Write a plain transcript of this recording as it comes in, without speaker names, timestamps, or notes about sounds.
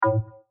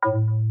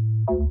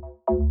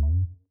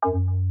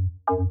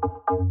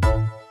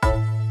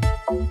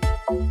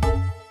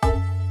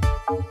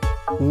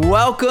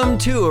Welcome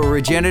to A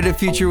Regenerative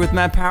Future with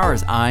Matt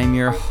Powers. I'm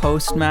your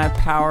host, Matt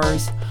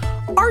Powers.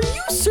 Are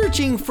you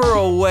searching for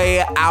a way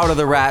out of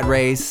the rat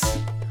race?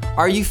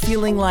 Are you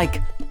feeling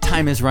like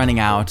time is running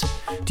out?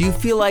 Do you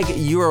feel like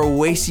you are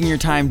wasting your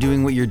time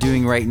doing what you're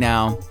doing right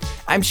now?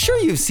 I'm sure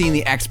you've seen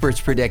the experts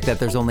predict that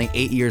there's only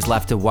 8 years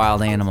left of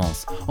wild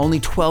animals,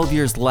 only 12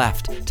 years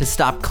left to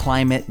stop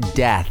climate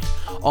death.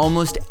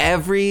 Almost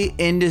every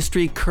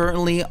industry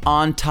currently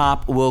on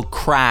top will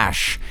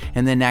crash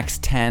in the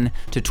next 10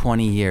 to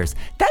 20 years.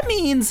 That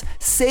means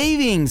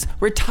savings,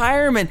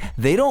 retirement,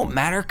 they don't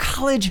matter.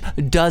 College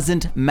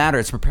doesn't matter.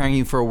 It's preparing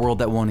you for a world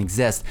that won't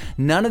exist.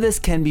 None of this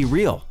can be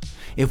real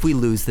if we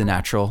lose the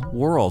natural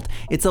world.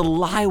 It's a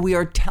lie we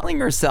are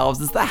telling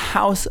ourselves as the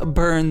house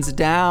burns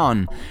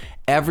down.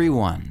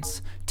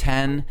 Everyone's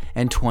 10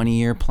 and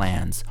 20-year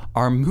plans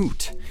are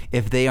moot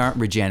if they aren't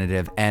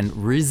regenerative and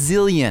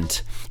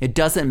resilient. It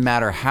doesn't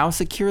matter how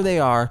secure they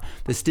are,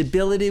 the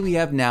stability we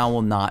have now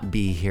will not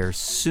be here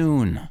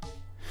soon.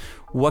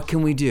 What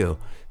can we do?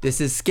 This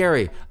is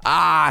scary.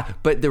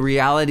 But the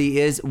reality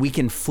is we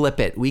can flip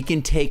it. We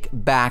can take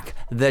back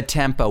the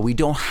tempo. We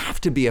don't have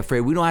to be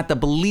afraid. We don't have to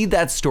believe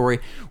that story.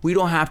 We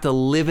don't have to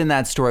live in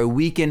that story.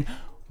 We can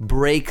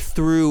break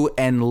through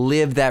and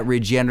live that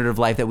regenerative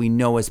life that we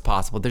know is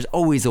possible. There's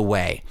always a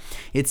way.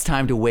 It's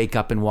time to wake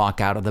up and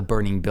walk out of the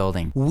burning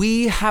building.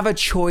 We have a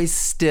choice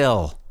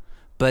still,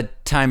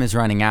 but time is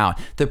running out.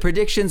 The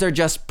predictions are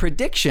just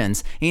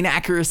predictions.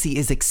 Inaccuracy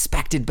is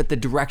expected, but the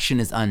direction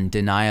is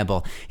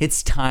undeniable.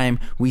 It's time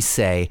we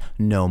say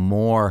no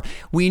more.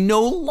 We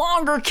no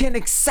longer can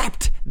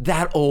accept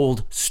that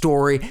old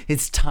story.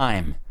 It's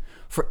time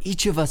for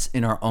each of us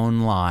in our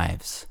own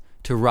lives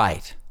to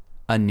write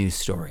a new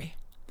story.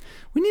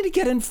 We need to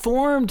get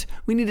informed.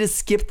 We need to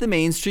skip the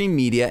mainstream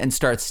media and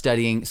start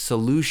studying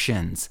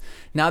solutions.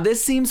 Now,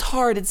 this seems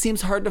hard. It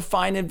seems hard to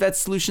find and vet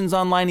solutions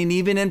online and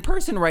even in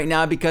person right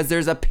now because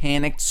there's a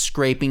panicked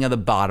scraping of the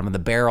bottom of the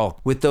barrel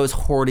with those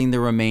hoarding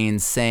the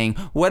remains saying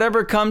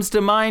whatever comes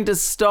to mind to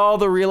stall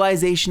the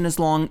realization as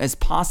long as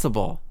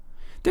possible.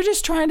 They're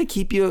just trying to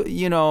keep you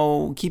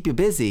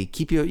busy,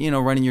 keep you,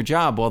 running your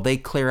job while they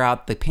clear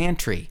out the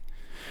pantry.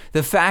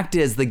 The fact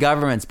is the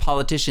governments,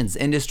 politicians,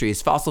 industries,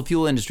 fossil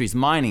fuel industries,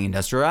 mining,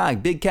 industrial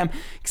ag, big chem,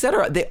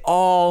 etc., they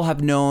all have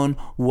known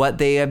what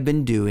they have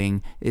been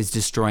doing is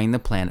destroying the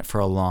planet for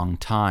a long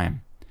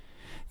time.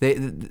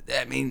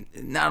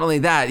 Not only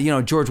that,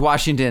 George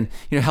Washington,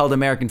 held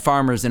American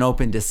farmers in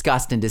open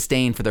disgust and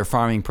disdain for their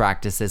farming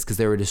practices because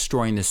they were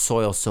destroying the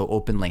soil so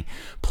openly.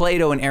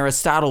 Plato and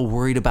Aristotle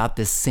worried about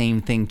this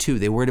same thing too.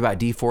 They worried about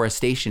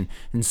deforestation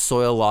and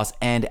soil loss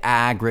and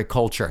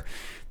agriculture.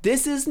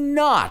 This is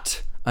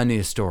not a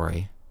new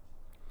story,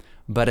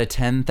 but a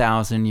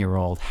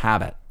 10,000-year-old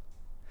habit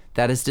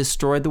that has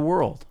destroyed the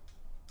world.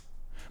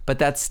 But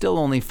that's still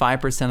only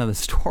 5% of the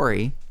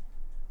story.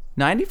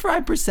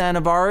 95%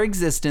 of our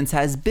existence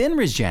has been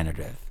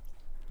regenerative.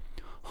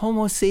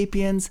 Homo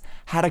sapiens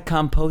had a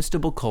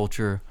compostable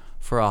culture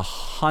for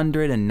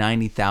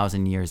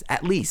 190,000 years,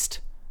 at least.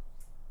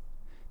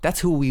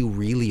 That's who we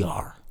really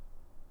are.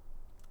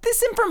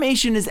 This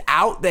information is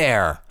out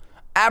there.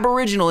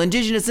 Aboriginal,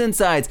 indigenous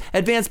insights,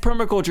 advanced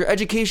permaculture,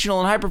 educational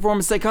and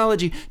high-performance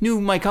psychology, new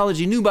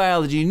mycology, new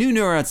biology, new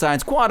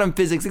neuroscience, quantum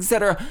physics,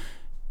 etc.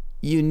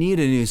 You need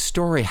a new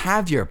story.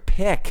 Have your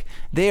pick.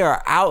 They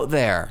are out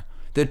there.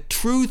 The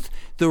truth,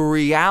 the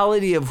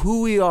reality of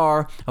who we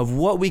are, of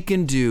what we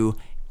can do,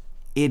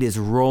 it is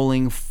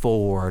rolling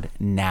forward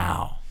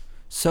now.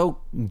 So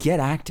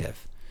get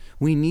active.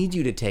 We need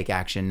you to take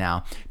action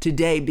now,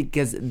 today,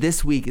 because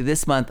this week,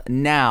 this month,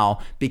 now,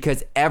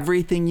 because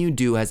everything you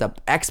do has an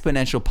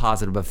exponential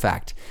positive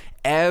effect.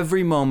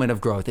 Every moment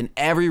of growth and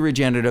every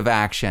regenerative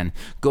action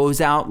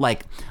goes out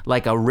like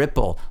a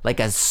ripple, like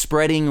a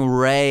spreading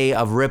ray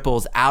of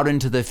ripples out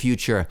into the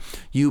future.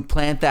 You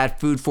plant that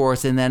food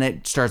forest and then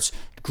it starts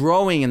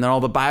growing, and then all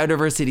the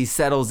biodiversity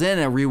settles in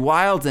and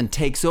rewilds and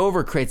takes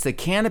over, creates a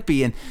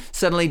canopy, and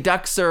suddenly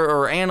ducks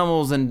or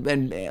animals and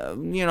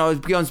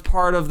it becomes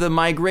part of the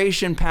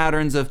migration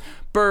patterns of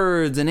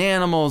birds and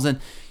animals,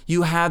 and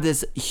you have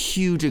this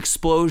huge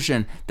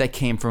explosion that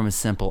came from a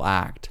simple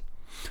act.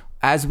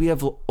 As we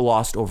have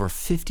lost over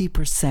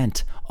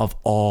 50% of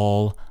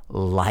all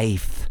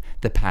life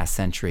the past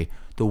century,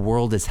 the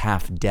world is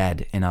half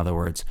dead, in other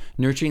words.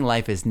 Nurturing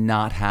life is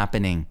not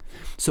happening.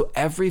 So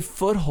every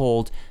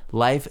foothold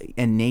life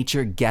and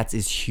nature gets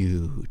is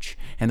huge,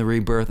 and the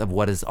rebirth of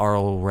what is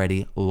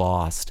already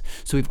lost.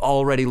 So we've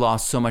already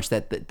lost so much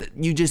that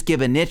you just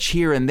give a niche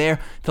here and there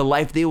to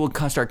life, they will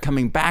start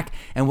coming back,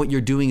 and what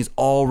you're doing is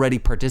already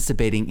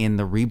participating in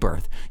the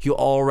rebirth. You're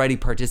already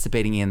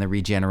participating in the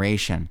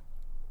regeneration.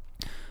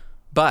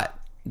 But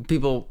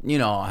people,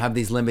 have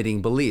these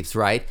limiting beliefs,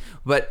 right?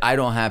 But I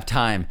don't have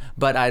time,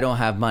 but I don't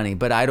have money,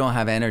 but I don't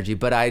have energy,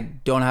 but I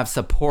don't have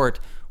support.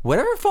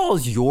 Whatever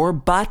falls your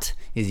butt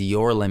is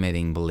your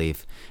limiting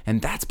belief.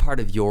 And that's part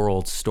of your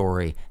old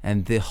story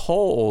and the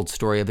whole old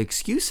story of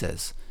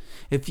excuses.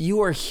 If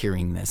you are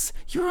hearing this,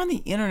 you're on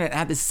the internet,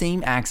 have the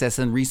same access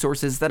and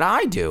resources that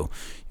I do.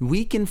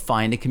 We can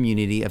find a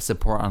community of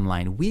support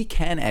online. We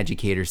can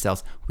educate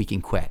ourselves. We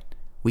can quit.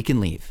 We can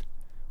leave.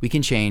 We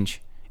can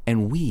change.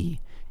 And we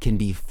can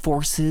be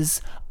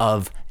forces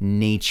of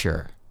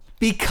nature.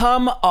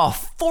 Become a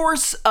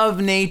force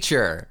of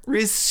nature.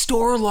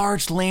 Restore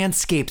large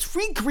landscapes,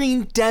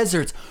 regreen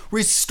deserts,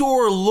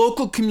 restore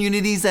local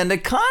communities and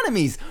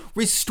economies,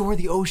 restore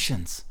the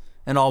oceans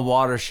and all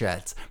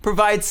watersheds,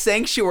 provide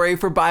sanctuary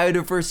for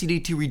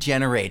biodiversity to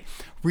regenerate,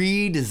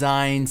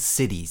 redesign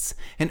cities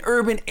and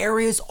urban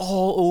areas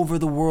all over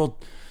the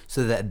world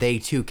so that they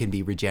too can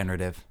be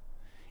regenerative.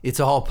 It's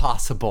all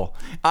possible.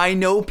 I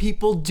know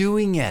people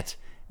doing it.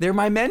 They're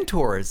my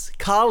mentors,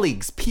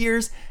 colleagues,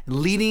 peers,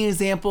 leading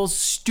examples,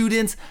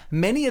 students.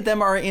 Many of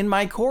them are in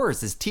my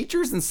course as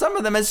teachers and some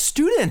of them as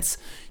students.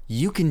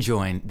 You can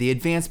join the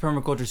Advanced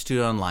Permaculture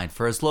Student Online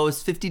for as low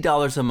as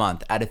 $50 a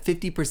month at a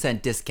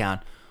 50%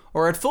 discount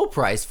or at full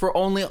price for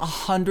only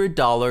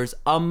 $100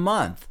 a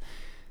month.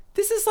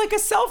 This is like a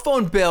cell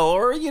phone bill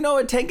or,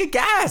 a tank of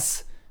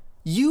gas.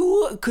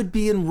 You could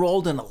be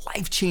enrolled in a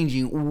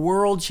life-changing,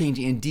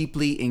 world-changing, and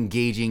deeply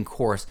engaging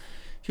course.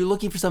 If you're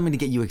looking for something to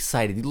get you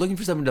excited, you're looking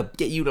for something to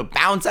get you to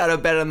bounce out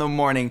of bed in the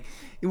morning,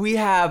 we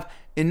have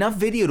enough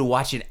video to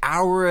watch an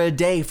hour a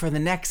day for the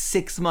next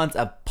 6 months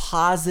of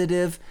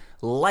positive,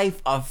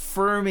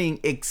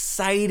 life-affirming,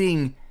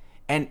 exciting,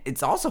 and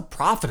it's also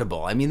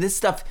profitable. This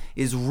stuff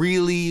is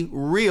really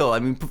real.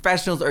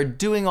 Professionals are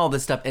doing all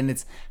this stuff, and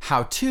it's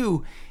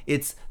how-to,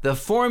 it's the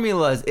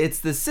formulas, it's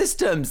the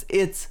systems,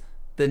 it's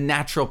the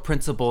natural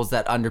principles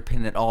that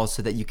underpin it all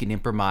so that you can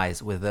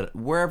improvise with it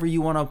wherever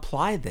you want to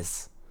apply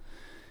this.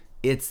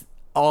 It's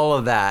all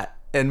of that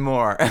and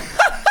more.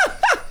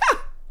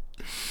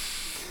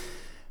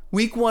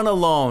 Week 1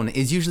 alone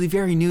is usually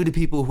very new to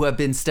people who have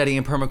been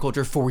studying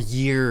permaculture for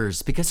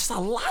years because there's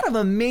a lot of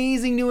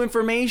amazing new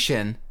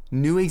information,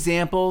 new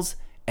examples,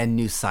 and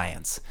new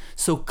science.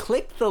 So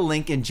click the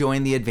link and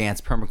join the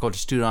Advanced Permaculture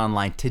Student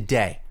Online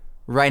today,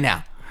 right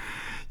now.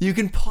 You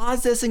can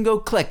pause this and go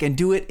click and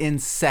do it in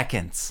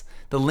seconds.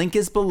 The link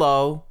is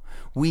below.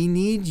 We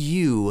need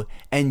you,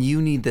 and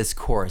you need this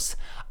course.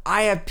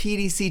 I have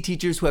PDC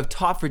teachers who have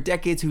taught for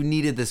decades who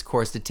needed this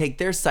course to take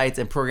their sites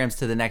and programs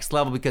to the next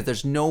level because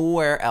there's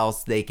nowhere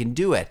else they can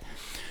do it.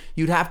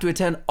 You'd have to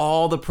attend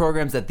all the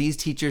programs that these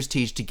teachers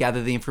teach to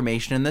gather the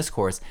information in this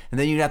course, and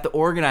then you'd have to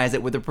organize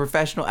it with a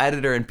professional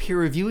editor and peer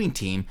reviewing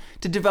team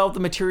to develop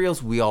the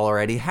materials we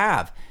already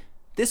have.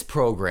 This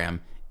program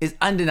is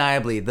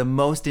undeniably the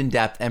most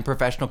in-depth and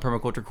professional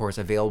permaculture course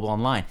available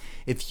online.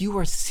 If you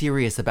are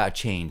serious about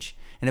change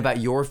and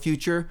about your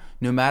future,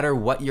 no matter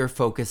what your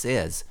focus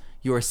is,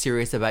 you are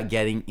serious about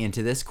getting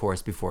into this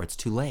course before it's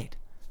too late.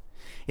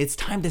 It's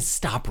time to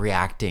stop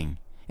reacting.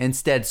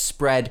 Instead,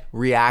 spread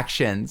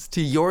reactions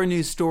to your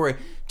new story,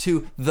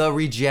 to the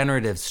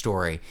regenerative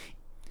story.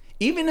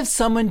 Even if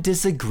someone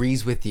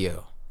disagrees with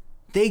you,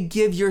 they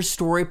give your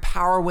story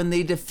power when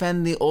they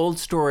defend the old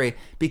story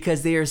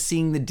because they are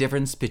seeing the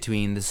difference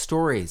between the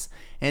stories.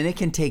 And it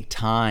can take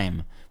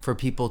time for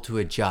people to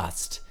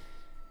adjust.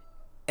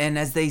 And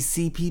as they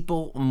see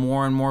people,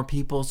 more and more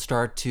people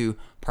start to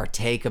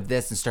partake of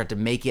this and start to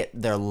make it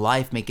their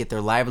life, make it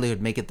their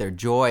livelihood, make it their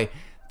joy,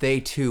 they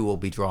too will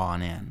be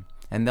drawn in.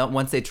 And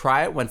once they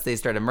try it, once they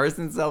start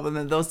immersing themselves, and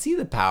then they'll see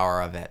the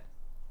power of it.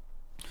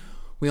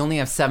 We only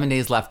have 7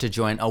 days left to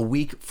join. A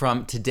week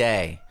from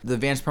today, the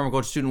Advanced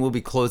Permaculture Student will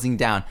be closing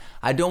down.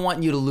 I don't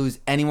want you to lose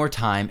any more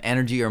time,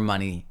 energy, or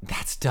money.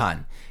 That's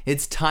done.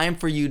 It's time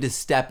for you to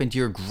step into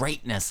your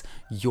greatness,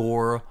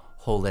 your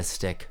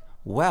holistic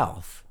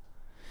wealth,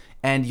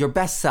 and your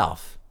best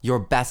self, your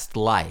best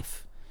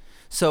life.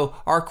 So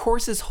our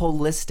course is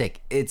holistic.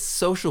 It's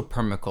social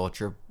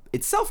permaculture.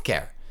 It's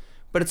self-care.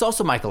 But it's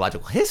also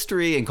mycological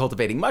history and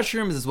cultivating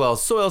mushrooms, as well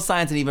as soil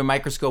science and even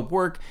microscope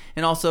work.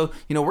 And also,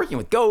 working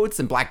with goats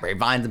and blackberry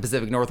vines in the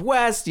Pacific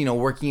Northwest,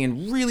 working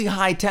in really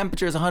high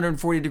temperatures,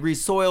 140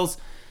 degrees soils,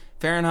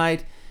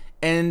 Fahrenheit.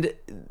 And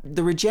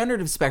the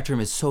regenerative spectrum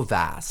is so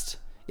vast.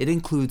 It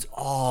includes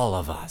all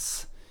of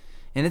us.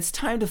 And it's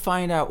time to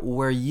find out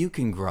where you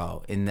can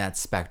grow in that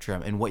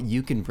spectrum and what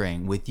you can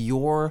bring with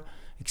your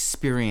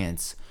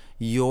experience,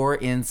 your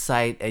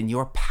insight, and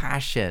your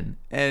passion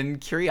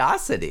and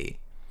curiosity.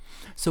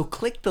 So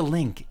click the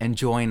link and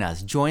join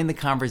us. Join the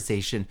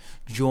conversation.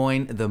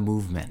 Join the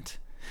movement.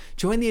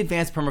 Join the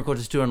Advanced Permaculture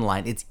Student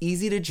Online. It's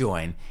easy to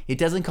join. It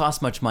doesn't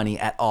cost much money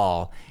at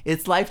all.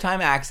 It's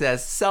lifetime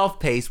access,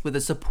 self-paced with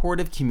a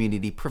supportive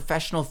community,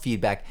 professional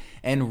feedback,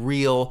 and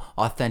real,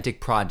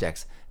 authentic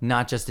projects,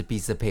 not just a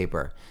piece of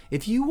paper.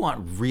 If you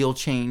want real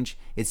change,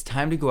 it's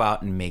time to go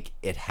out and make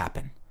it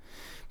happen.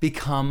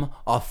 Become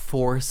a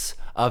force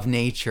of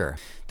nature.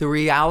 The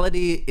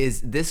reality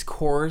is this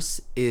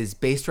course is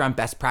based around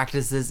best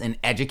practices in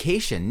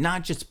education,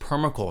 not just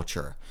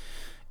permaculture.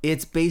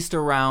 It's based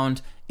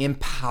around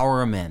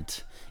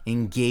empowerment.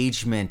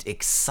 engagement,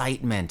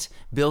 excitement,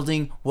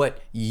 building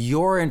what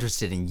you're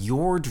interested in,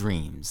 your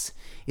dreams.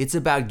 It's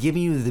about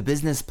giving you the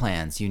business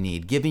plans you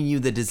need, giving you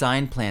the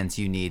design plans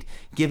you need,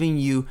 giving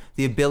you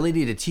the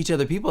ability to teach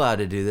other people how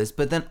to do this,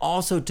 but then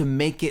also to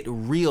make it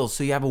real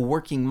so you have a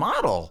working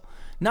model.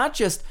 Not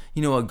just,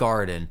 a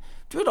garden.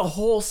 Do it a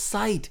whole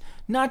site.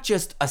 Not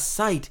just a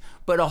site,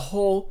 but a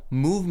whole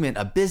movement,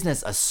 a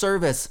business, a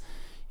service.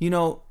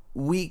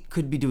 We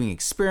could be doing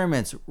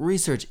experiments,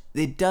 research.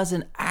 It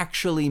doesn't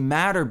actually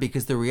matter,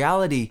 because the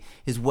reality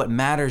is what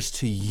matters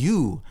to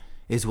you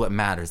is what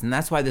matters. And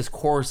that's why this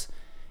course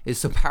is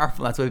so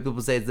powerful. That's why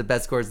people say it's the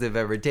best course they've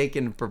ever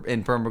taken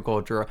in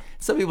permaculture.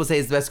 Some people say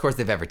it's the best course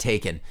they've ever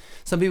taken.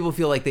 Some people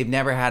feel like they've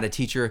never had a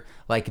teacher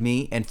like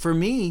me. And for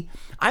me,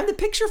 I'm the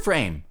picture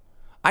frame.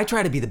 I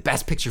try to be the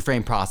best picture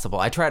frame possible.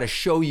 I try to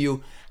show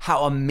you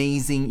how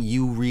amazing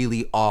you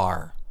really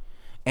are.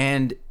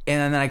 And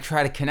then I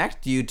try to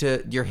connect you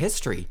to your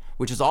history,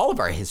 which is all of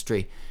our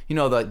history.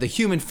 The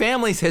human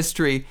family's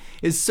history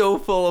is so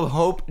full of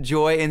hope,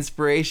 joy,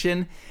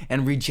 inspiration,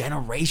 and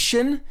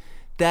regeneration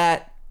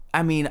that,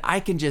 I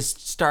can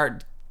just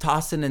start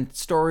tossing in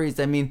stories.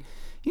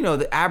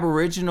 The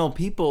Aboriginal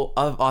people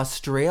of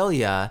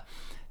Australia,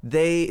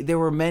 there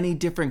were many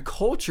different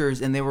cultures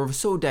and they were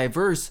so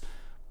diverse,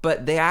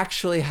 but they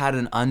actually had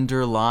an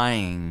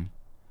underlying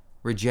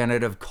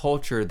regenerative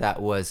culture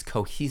that was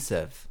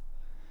cohesive.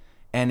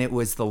 And it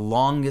was the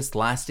longest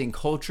lasting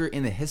culture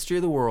in the history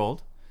of the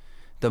world,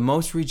 the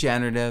most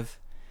regenerative,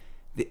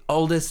 the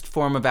oldest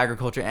form of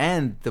agriculture,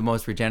 and the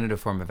most regenerative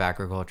form of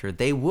agriculture.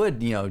 They would,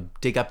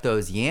 dig up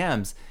those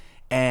yams,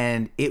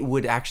 and it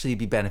would actually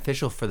be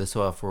beneficial for the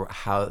soil for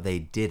how they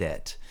did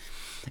it.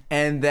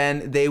 And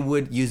then they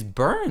would use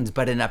burns,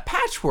 but in a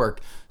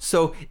patchwork.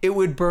 So it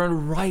would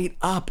burn right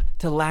up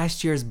to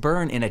last year's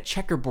burn in a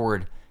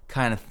checkerboard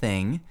kind of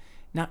thing.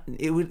 Now,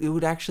 it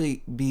would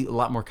actually be a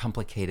lot more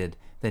complicated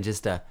than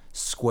just a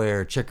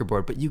square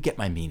checkerboard, but you get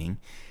my meaning.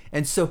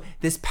 And so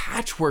this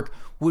patchwork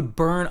would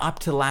burn up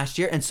to last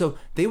year. And so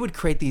they would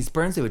create these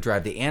burns. They would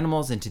drive the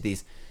animals into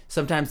these,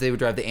 sometimes they would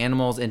drive the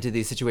animals into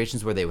these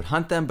situations where they would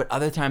hunt them, but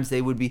other times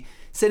they would be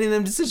sending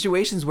them to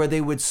situations where they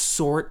would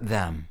sort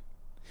them.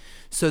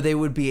 So they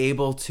would be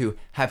able to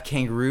have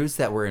kangaroos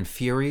that were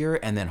inferior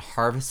and then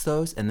harvest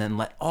those and then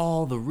let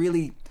all the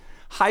really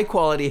high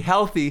quality,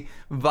 healthy,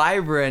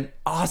 vibrant,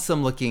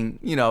 awesome looking,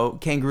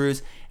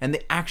 kangaroos. And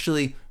they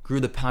actually grew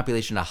the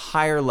population to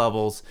higher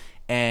levels,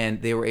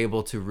 and they were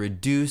able to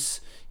reduce,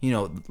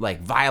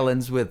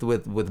 violence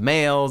with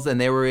males,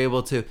 and they were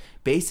able to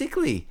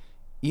basically,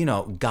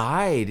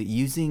 guide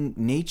using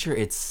nature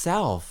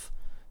itself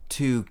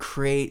to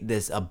create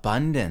this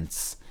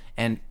abundance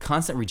and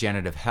constant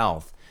regenerative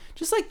health.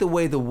 Just like the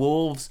way the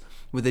wolves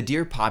with a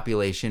deer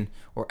population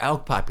or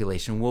elk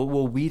population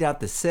will weed out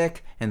the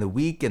sick and the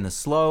weak and the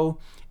slow,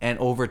 and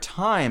over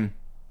time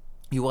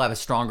you will have a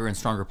stronger and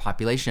stronger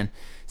population.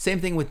 Same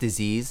thing with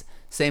disease.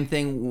 Same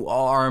thing,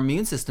 our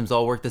immune systems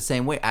all work the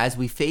same way. As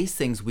we face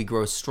things, we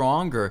grow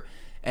stronger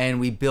and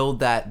we build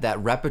that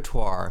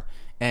repertoire.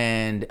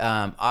 And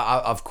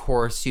of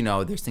course,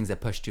 there's things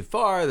that push too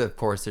far. Of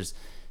course, there's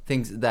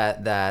things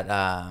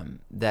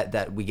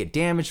that we get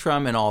damaged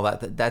from and all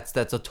that. That's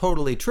a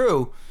totally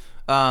true.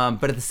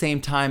 But at the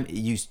same time,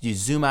 you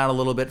zoom out a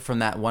little bit from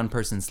that one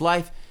person's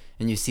life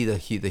and you see the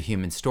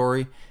human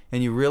story,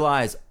 and you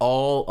realize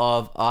all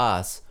of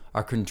us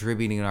are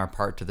contributing our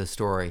part to the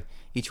story.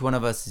 Each one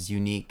of us is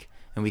unique,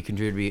 and we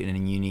contribute in a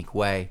unique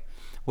way.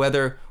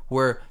 Whether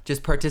we're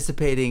just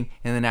participating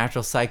in the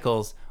natural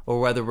cycles or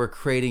whether we're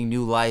creating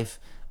new life,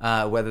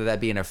 whether that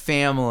be in a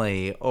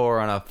family or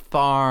on a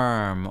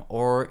farm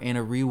or in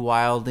a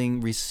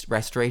rewilding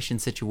restoration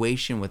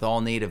situation with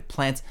all native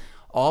plants,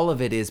 all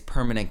of it is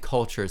permanent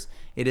cultures.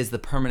 It is the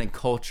permanent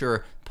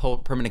culture,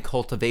 permanent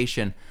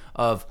cultivation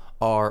of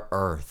our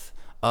earth,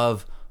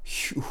 of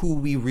who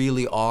we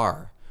really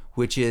are,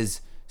 which is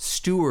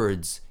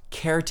stewards,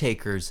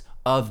 caretakers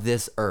of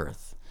this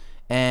earth.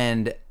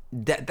 And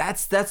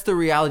that's the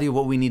reality of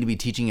what we need to be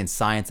teaching in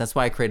science. That's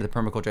why I created the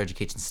Permaculture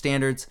Education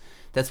Standards.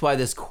 That's why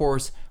this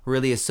course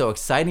really is so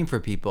exciting for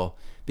people,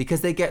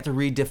 because they get to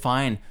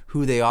redefine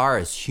who they are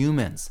as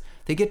humans.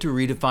 They get to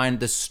redefine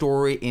the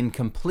story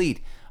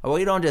incomplete.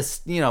 We don't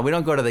just, we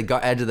don't go to the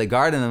edge of the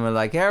garden and we're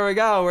like, here we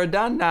go, we're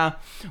done now.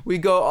 We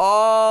go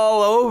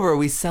all over.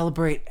 We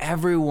celebrate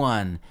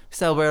everyone. We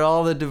celebrate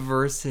all the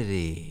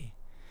diversity.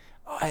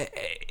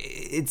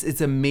 It's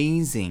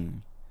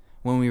amazing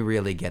when we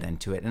really get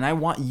into it. And I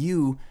want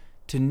you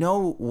to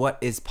know what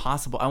is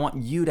possible. I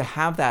want you to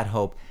have that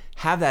hope,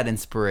 have that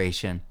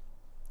inspiration.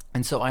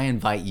 And so I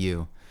invite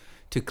you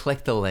to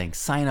click the link,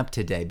 sign up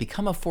today,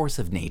 become a force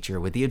of nature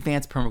with the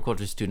Advanced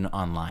Permaculture Student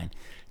Online.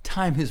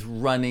 Time is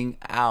running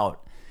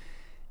out,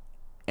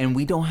 and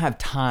we don't have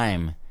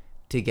time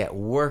to get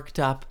worked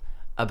up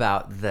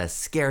about the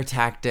scare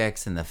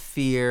tactics and the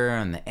fear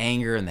and the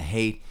anger and the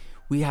hate.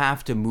 We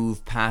have to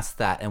move past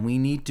that, and we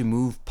need to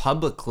move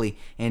publicly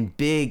and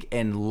big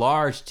and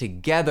large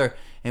together,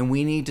 and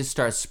we need to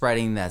start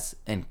spreading this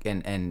and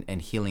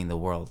healing the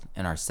world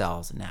and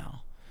ourselves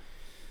now.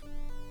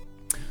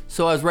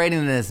 So I was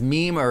writing this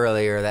meme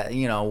earlier that,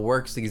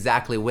 works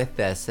exactly with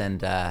this.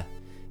 And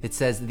it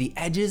says, the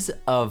edges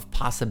of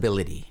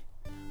possibility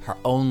are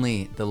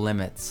only the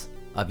limits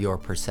of your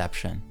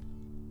perception.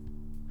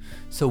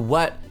 So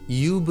what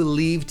you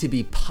believe to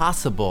be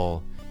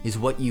possible is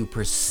what you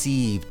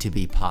perceive to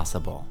be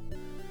possible.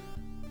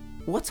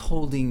 What's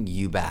holding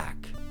you back?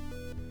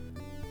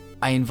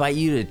 I invite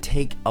you to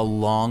take a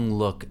long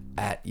look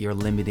at your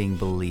limiting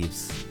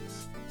beliefs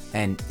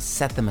and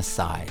set them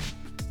aside.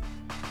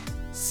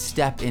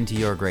 Step into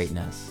your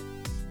greatness.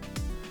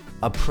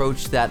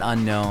 Approach that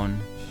unknown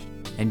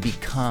and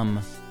become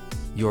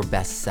your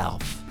best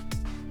self.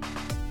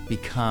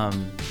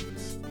 Become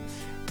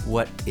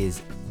what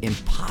is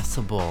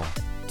impossible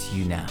to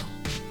you now.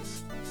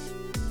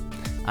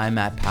 I'm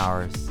Matt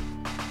Powers.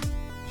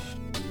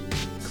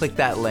 Click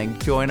that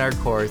link, join our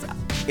course.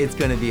 It's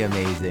gonna be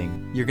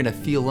amazing. You're gonna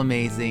feel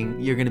amazing.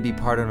 You're gonna be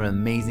part of an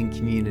amazing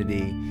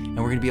community, and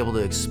we're gonna be able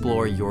to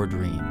explore your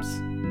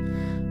dreams.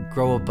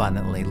 Grow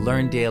abundantly,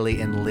 learn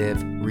daily, and live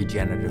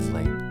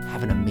regeneratively.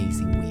 Have an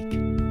amazing week.